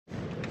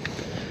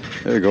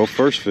There you go,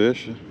 first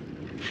fish.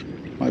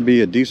 Might be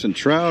a decent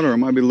trout or it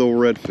might be a little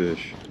redfish.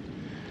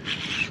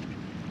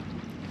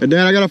 Hey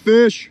Dad, I got a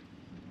fish.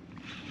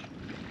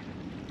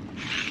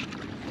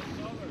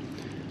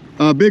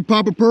 Big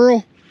Papa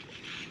Pearl,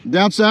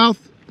 down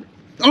south.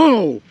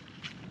 Oh!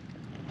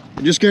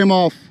 It just came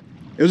off.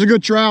 It was a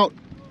good trout.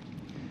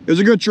 It was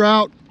a good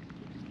trout.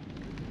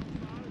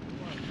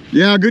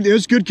 Yeah, good. It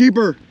was a good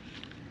keeper.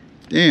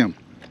 Damn.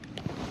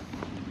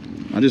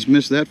 I just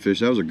missed that fish.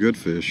 That was a good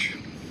fish.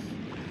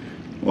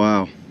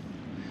 Wow.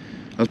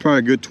 That's probably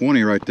a good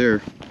 20 right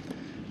there.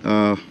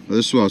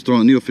 This is what I was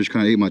throwing. The needlefish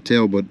kind of ate my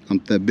tail, but I'm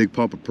that Big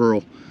Papa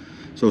Pearl.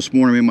 So this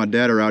morning, me and my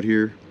dad are out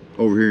here,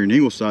 over here in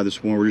Ingleside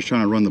this morning. We're just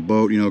trying to run the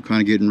boat, you know,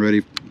 kind of getting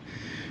ready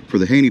for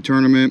the Haney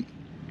tournament.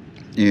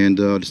 And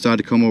decided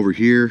to come over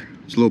here.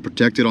 It's a little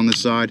protected on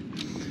this side.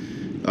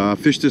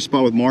 Fished this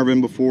spot with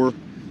Marvin before.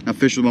 I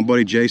fished with my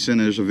buddy Jason.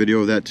 There's a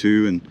video of that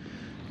too. And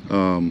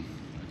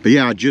but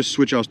yeah, I just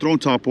switched. I was throwing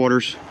top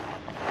waters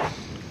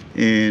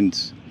and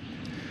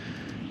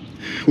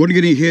wouldn't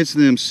get any hits,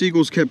 and them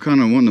seagulls kept kind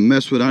of wanting to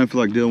mess with it. I didn't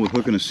feel like dealing with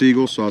hooking a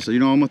seagull, so I said, you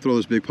know, I'm gonna throw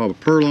this Big Papa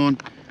Pearl on.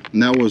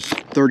 And that was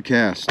third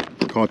cast.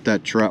 Caught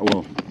that trout.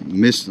 Well,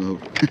 missed though.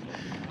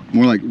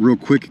 More like real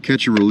quick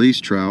catch and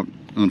release trout,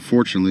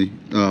 unfortunately.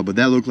 But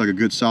that looked like a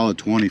good solid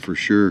 20 for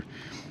sure.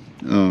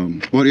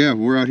 But yeah,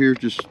 we're out here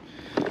just,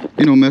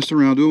 you know, messing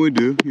around, doing what we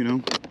do, you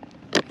know.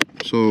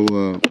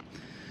 So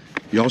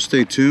y'all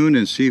stay tuned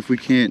and see if I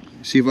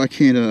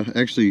can't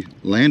actually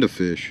land a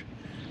fish.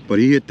 But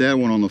he hit that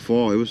one on the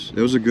fall. It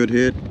was a good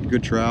hit,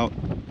 good trout.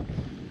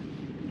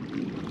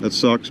 That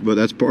sucks, but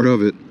that's part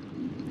of it.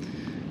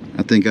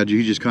 I think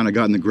he just kind of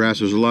got in the grass.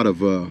 There's a lot of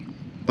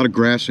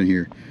grass in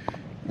here.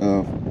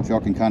 If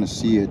y'all can kind of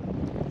see it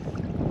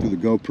through the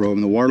GoPro.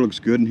 And the water looks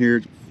good in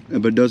here,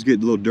 but it does get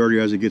a little dirty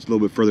as it gets a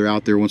little bit further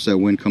out there once that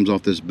wind comes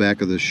off this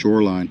back of the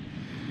shoreline.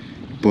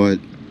 But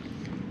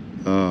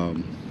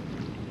man,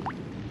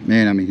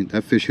 I mean,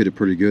 that fish hit it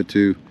pretty good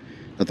too.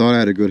 I thought I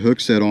had a good hook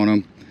set on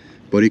him,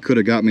 but he could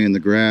have got me in the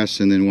grass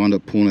and then wound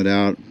up pulling it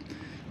out.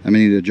 I may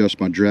need to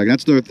adjust my drag.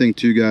 That's another thing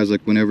too, guys.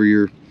 Like whenever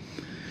you're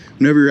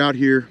out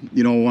here,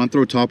 you know, when I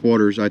throw top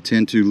waters, I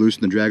tend to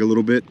loosen the drag a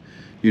little bit,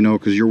 you know,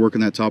 because you're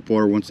working that top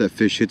water. Once that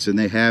fish hits it and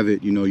they have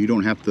it, you know, you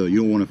don't want to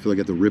feel like you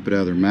have to rip it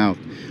out of their mouth.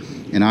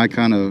 And I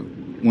kind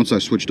of, once I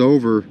switched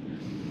over,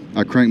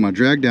 I cranked my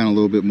drag down a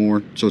little bit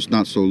more so it's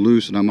not so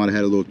loose, and I might have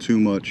had a little too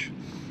much.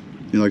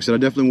 You know, like I said, I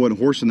definitely wasn't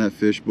horsing that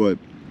fish, but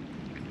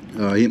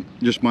he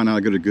just might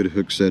not get a good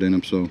hook set in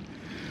him. So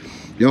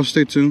y'all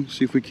stay tuned,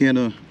 see if we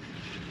can't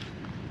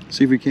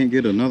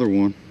get another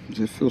one.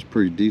 It feels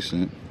pretty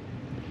decent.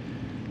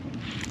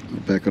 I'll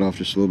back it off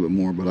just a little bit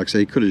more, but like I say,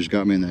 he could have just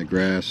got me in that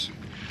grass.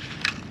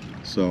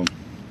 So,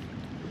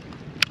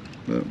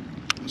 but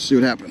let's see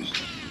what happens.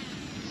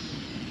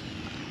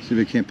 See if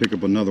we can't pick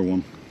up another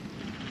one.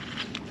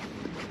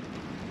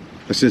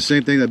 I said the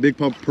same thing, that Big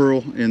Papa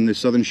Pearl and the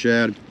Southern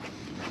Shad,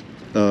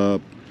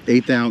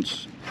 1/8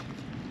 ounce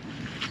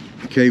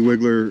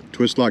KWiggler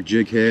twist lock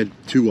jig head,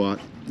 2-aught,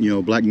 you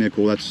know, black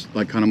nickel. That's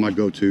like kind of my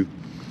go-to.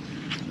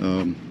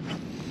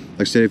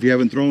 Like I said, if you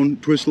haven't thrown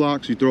twist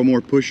locks, you throw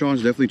more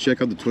push-ons, definitely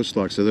check out the twist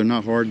locks. So they're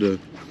not hard to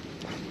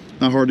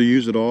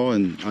use at all,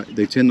 and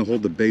they tend to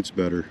hold the baits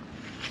better.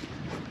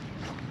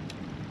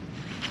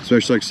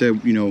 Especially like I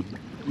said, you know,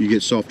 you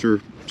get softer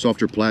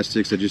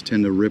plastics that just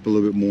tend to rip a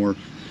little bit more.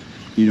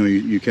 You know,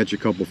 you catch a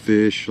couple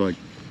fish, like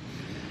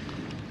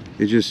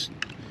it just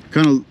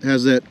kind of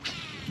gives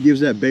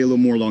that bait a little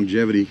more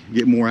longevity,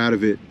 get more out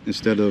of it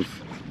instead of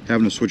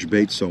having to switch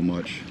baits so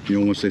much. You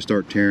know, once they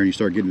start tearing, you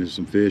start getting into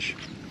some fish.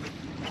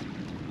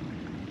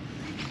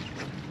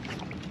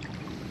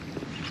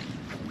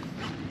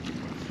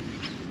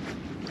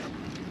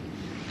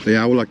 But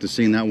yeah, I would like to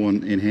see that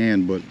one in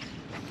hand, but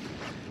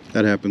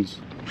that happens.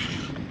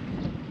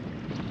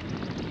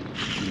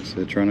 Like I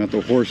said, try not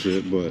to horse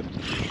it, but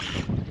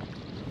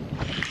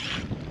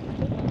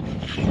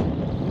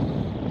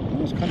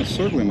well, it's kind of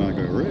circling like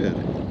a red.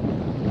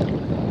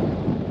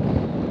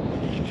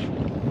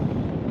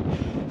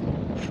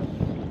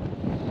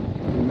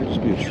 It might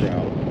just be a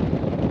trout.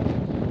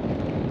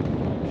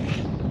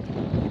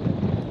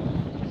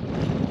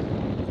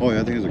 Oh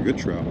yeah, I think it's a good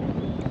trout.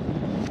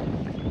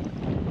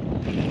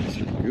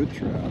 Good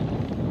trout.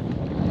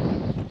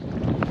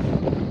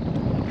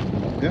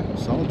 Yeah,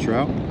 solid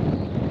trout.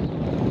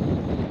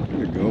 There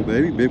you go,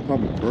 baby. Big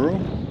Papa Pearl.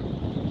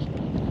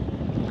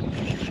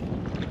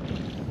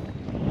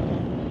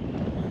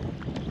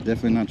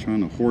 Definitely not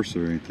trying to horse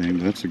or anything,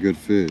 but that's a good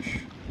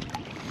fish.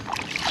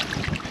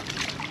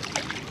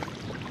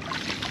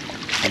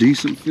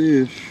 Decent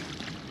fish.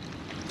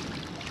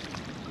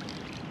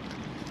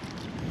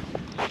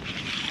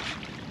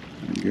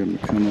 Get him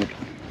to come up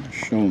and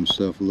show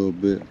himself a little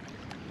bit.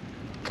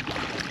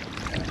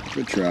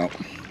 Good trout.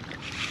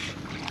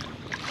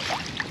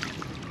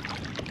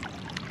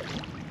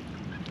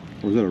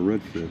 Or is that a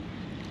redfish?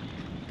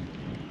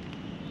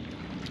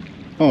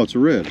 Oh, it's a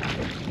red.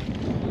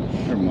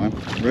 Never mind.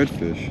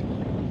 Redfish.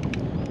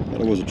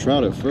 Thought it was a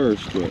trout at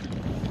first, but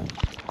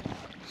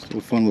still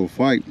a fun little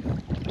fight.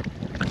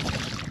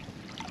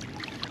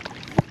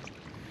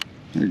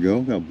 There you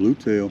go, got blue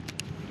tail.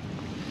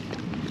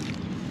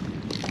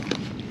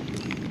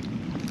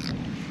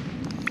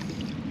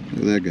 Look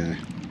at that guy.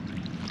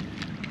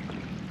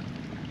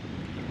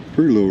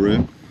 Pretty little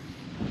red.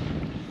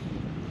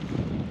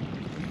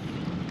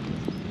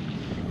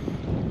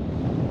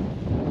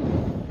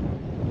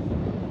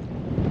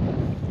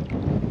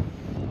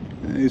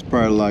 He's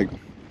probably like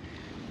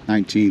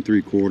 19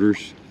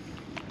 3/4.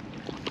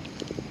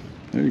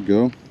 There you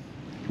go,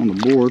 on the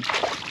board.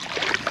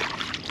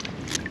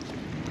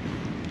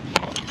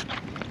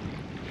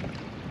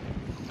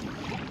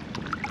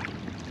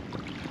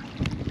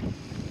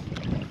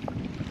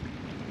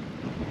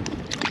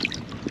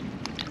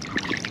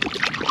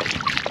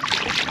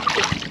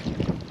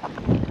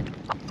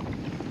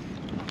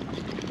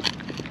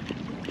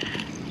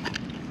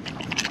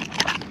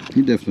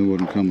 He definitely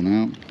wasn't coming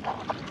out.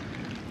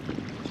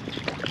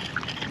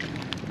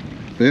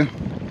 Yeah,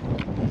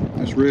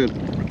 that's red.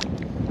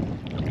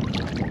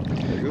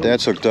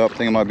 Dad's hooked up. I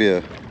think it might be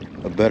a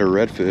better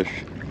redfish.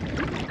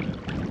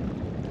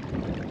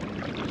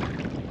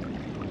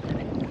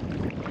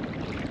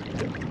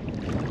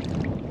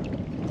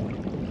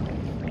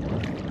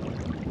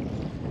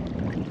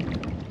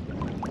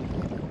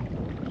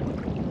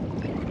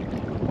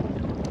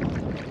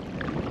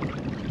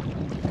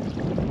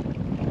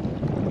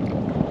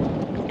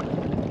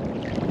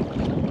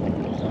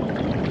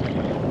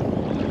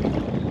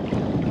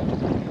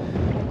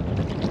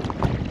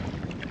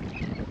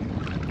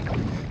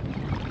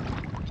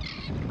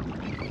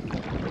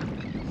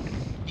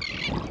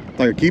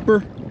 Like a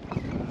keeper?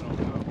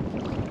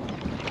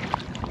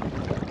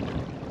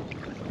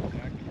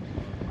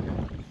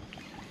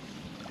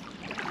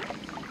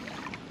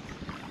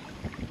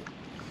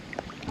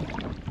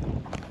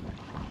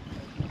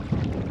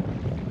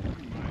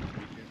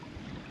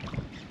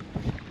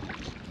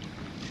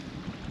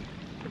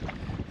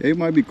 It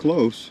might be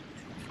close.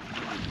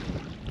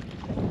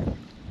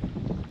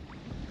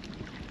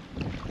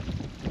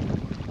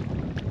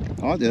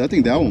 Oh, I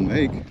think that will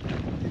make.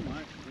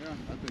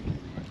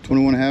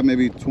 21.5,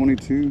 maybe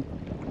 22.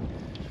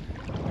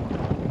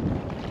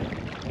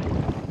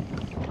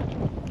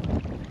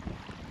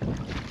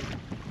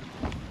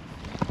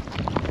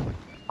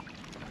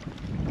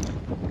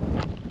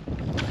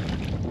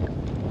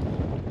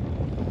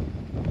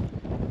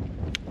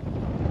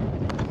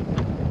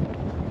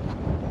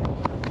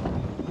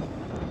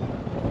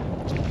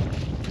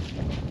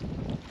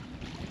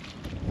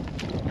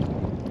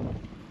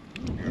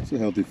 That's a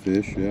healthy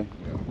fish, yeah.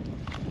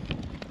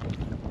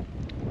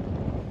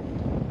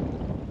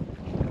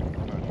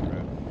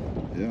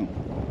 Yeah.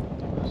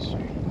 Let's see.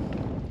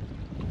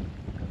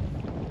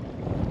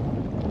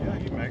 Yeah,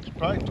 he makes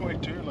probably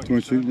 22. Like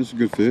 22. This is a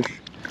good fish.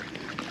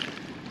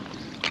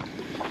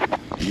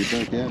 Get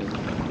back at it.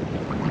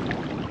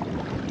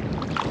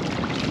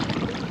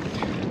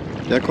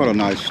 That caught a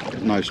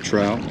nice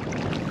trout.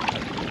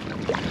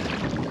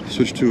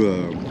 Switched to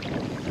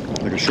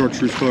like a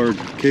Chartreuse colored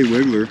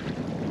KWiggler.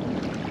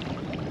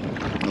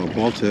 Oh,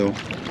 ball tail.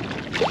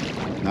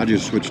 I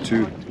just switched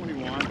to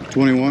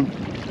 21.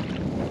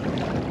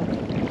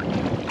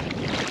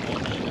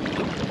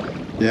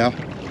 Yeah.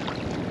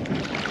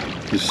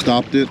 Just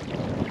stopped it.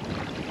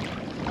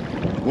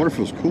 Water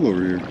feels cool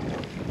over here.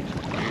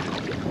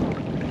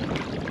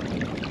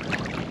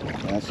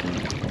 That's a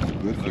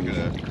good fish. Look at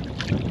that.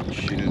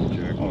 She didn't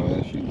jerk. Oh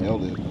yeah, she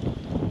nailed it.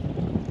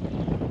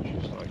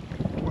 She's like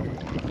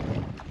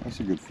 21. That's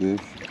a good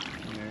fish.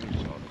 Yeah, you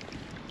saw it.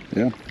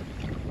 Yeah.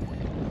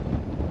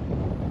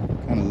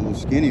 Kind of a little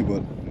skinny,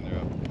 but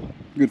Yeah.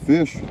 good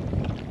fish.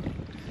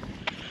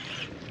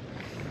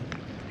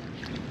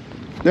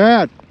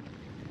 Dad!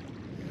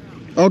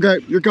 Okay,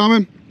 you're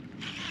coming?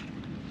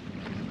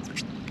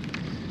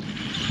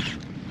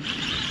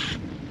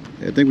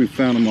 Yeah, I think we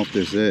found him off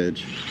this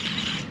edge.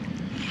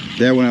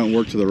 Dad went out and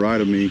worked to the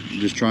right of me,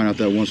 just trying out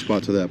that one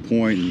spot to that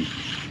point,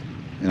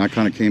 and I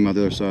kind of came out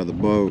the other side of the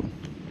boat.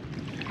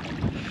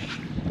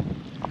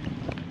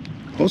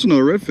 Oh, it's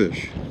another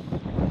redfish.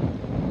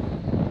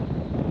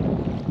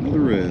 Another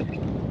red.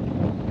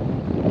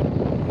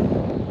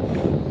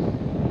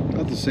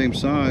 About the same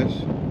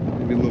size,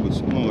 maybe a little bit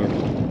smaller.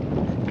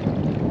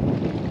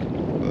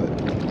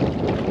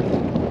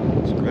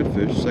 It's a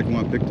redfish, second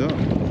one I picked up.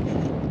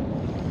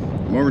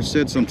 Marvin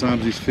said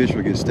sometimes these fish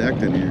would get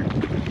stacked in here,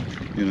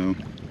 you know.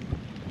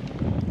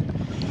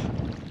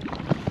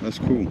 That's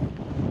cool.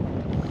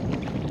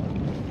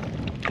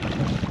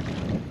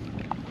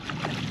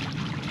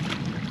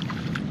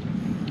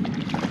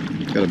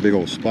 Got a big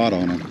old spot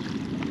on him.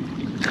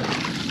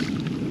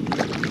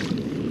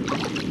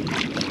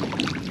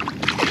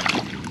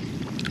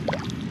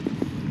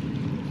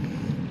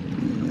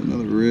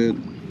 Another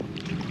red.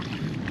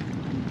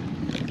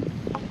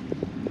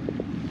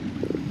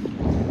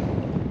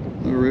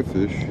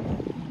 Redfish,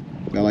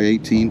 got like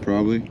 18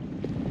 probably.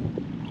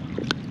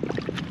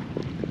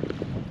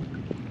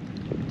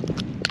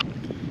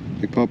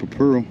 Big pop of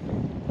pearl.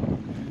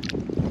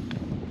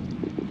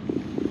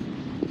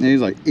 Yeah,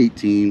 he's like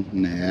 18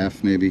 and a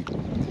half maybe.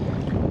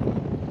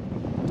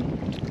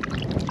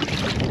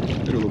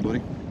 Later, little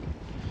buddy.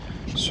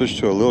 Switch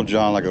to a Lil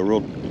John, like a real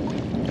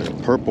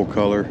purple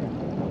color.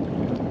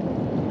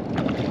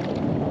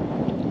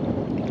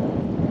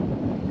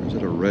 Or is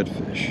it a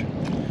redfish?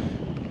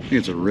 I think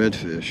it's a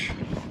redfish.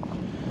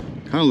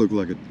 Kind of look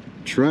like a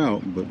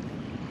trout, but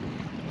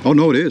oh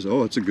no, it is.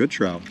 Oh, it's a good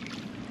trout.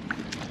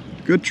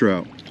 Good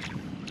trout.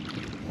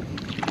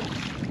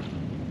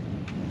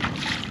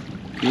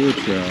 Good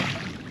trout.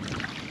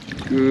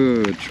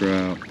 Good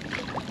trout.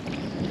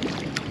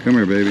 Come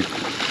here, baby.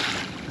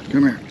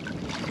 Come here.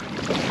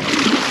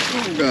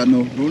 Oh God,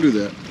 no! Don't do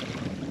that.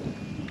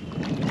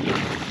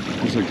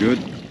 It's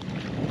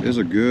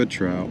a good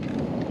trout.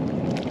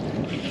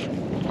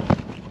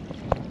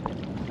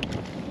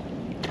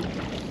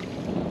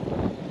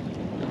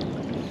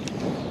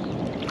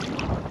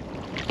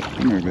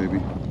 Come here, baby.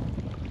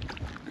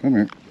 Come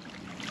here.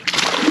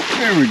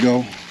 There we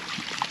go.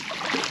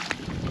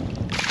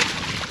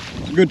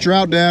 Good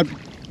trout, Dad.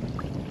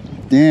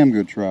 Damn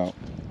good trout.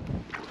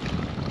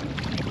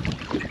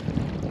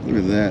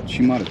 Look at that.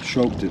 She might have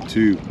choked it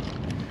too.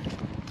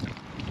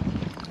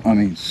 I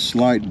mean,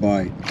 slight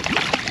bite.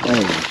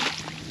 Oh,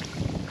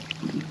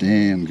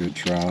 damn good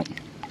trout.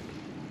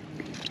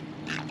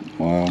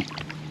 Wow.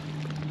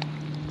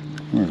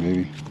 Come here,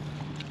 baby.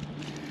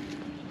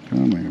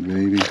 Come here,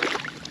 baby.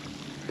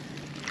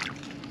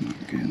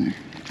 Get in there.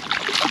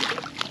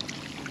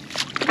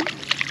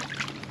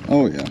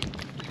 Oh yeah.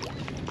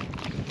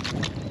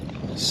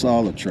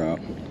 Solid trout.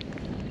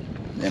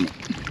 Damn it.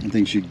 I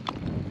think she,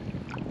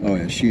 oh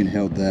yeah, she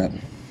inhaled that.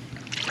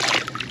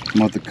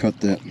 I'm about to cut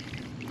that.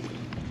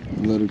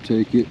 Let her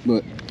take it,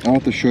 but I'll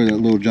have to show you that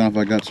Lil John if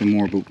I got some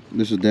more, but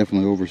this is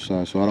definitely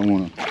oversized, so I don't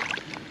want to.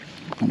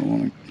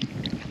 Come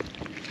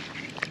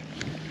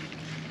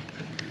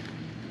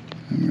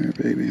here,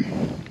 baby.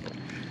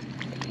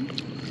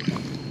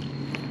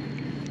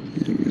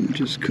 Yeah, we're gonna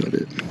just cut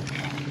it.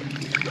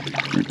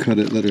 We're gonna cut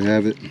it, let her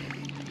have it.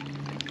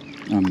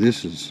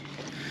 This is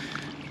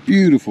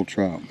beautiful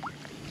trout.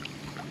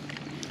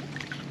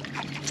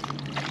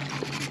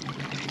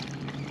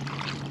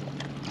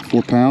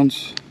 £4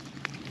 pounds.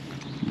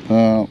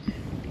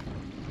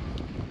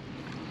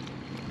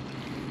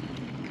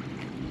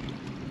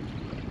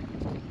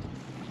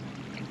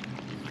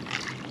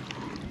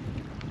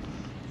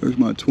 There's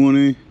my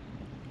 20.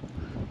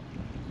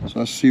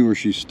 So I see where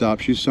she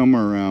stopped. She's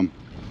somewhere around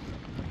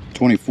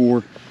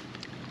 24.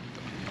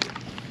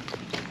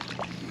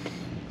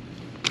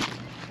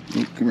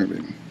 Oh, come here,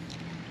 baby.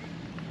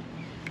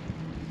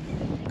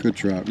 Good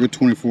trout. Good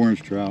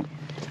 24-inch trout.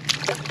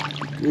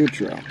 Good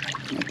trout.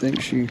 I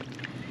think she,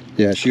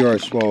 yeah, she already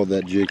swallowed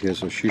that jig head,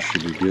 so she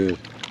should be good.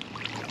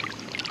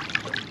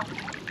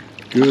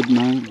 Good,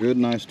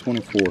 nice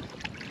 24.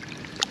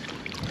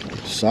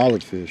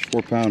 Solid fish,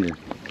 4-pounder.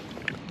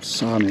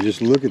 Solid,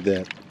 just look at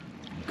that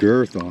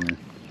girth on her.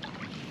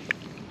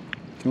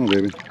 Come on,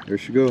 baby. There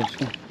she goes.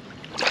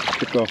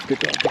 Kick off,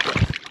 kick off, kick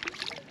off.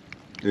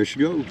 There she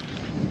goes.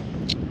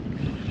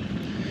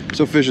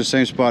 So fish the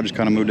same spot, just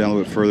kind of moved down a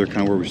little bit further,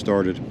 kind of where we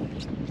started.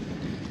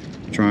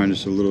 Trying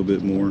just a little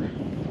bit more.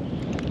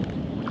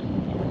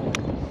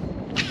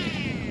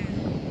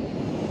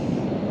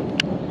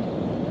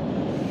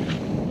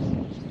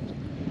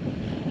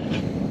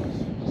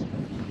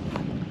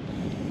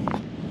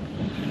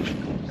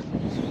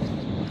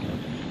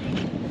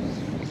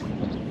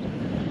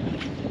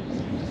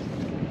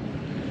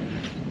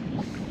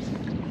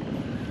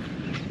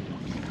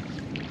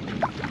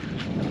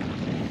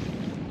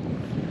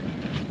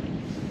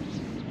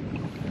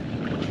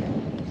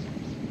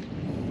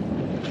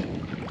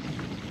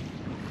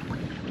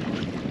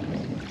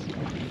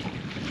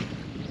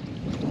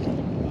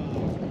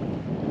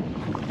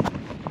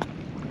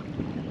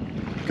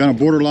 Kind of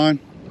borderline.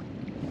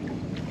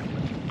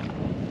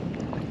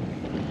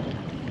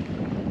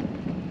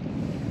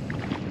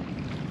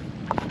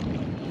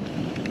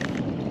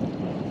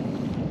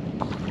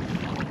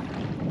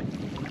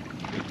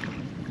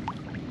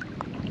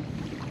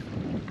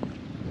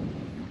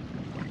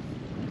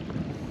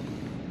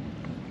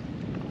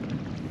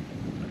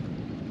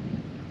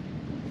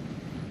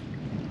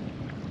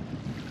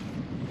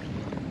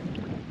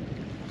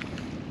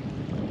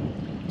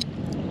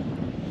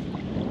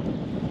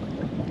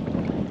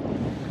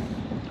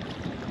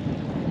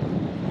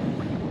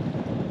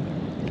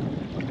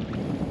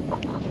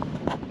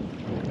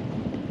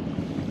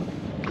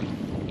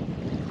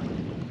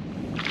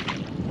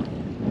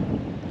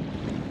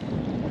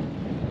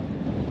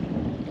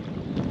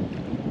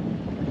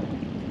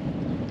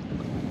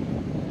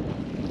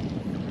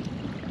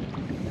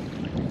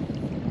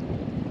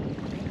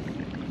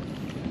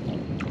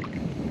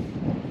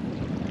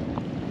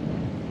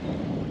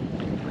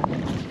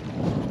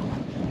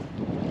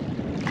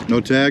 No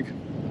tag?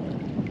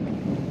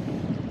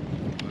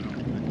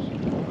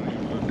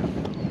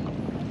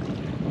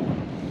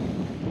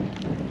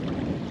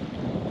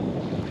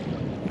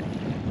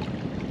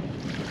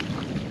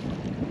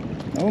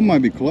 That one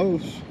might be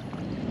close.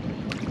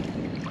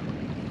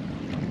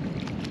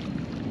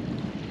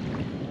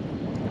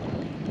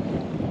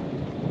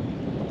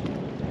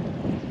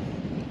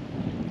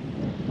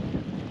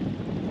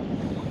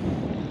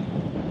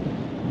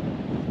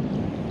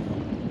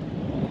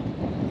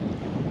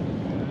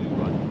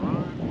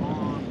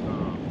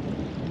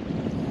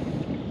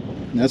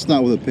 That's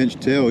not with a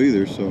pinched tail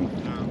either, so.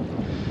 No.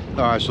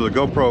 All right, so the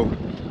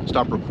GoPro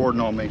stopped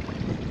recording on me.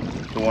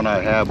 The one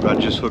I have, but I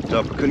just hooked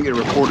up. I couldn't get it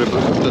recorded,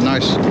 but it's a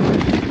nice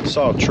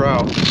solid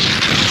trout. Just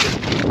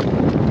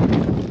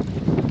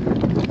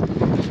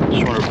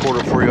want to record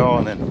it for y'all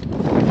and then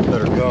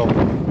let her go.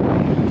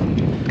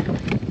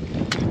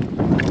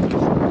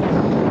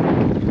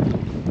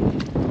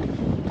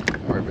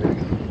 All right, baby.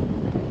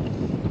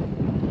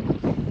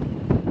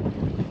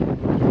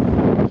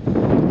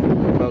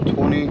 About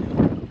 20.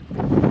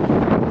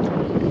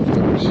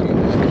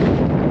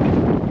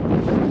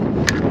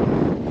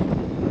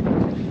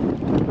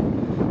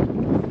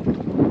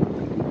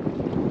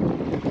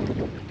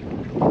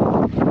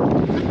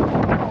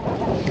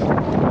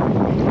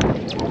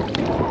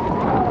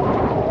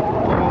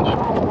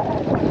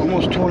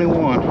 Almost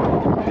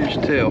 21. Fish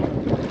tail.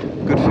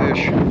 Good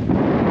fish.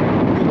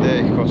 Good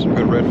day. Caught some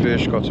good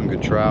redfish. Caught some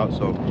good trout.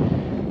 So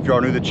if you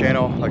are new to the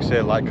channel, like I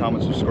said, like,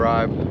 comment,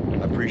 subscribe.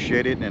 I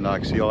appreciate it, and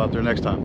I'll see y'all out there next time.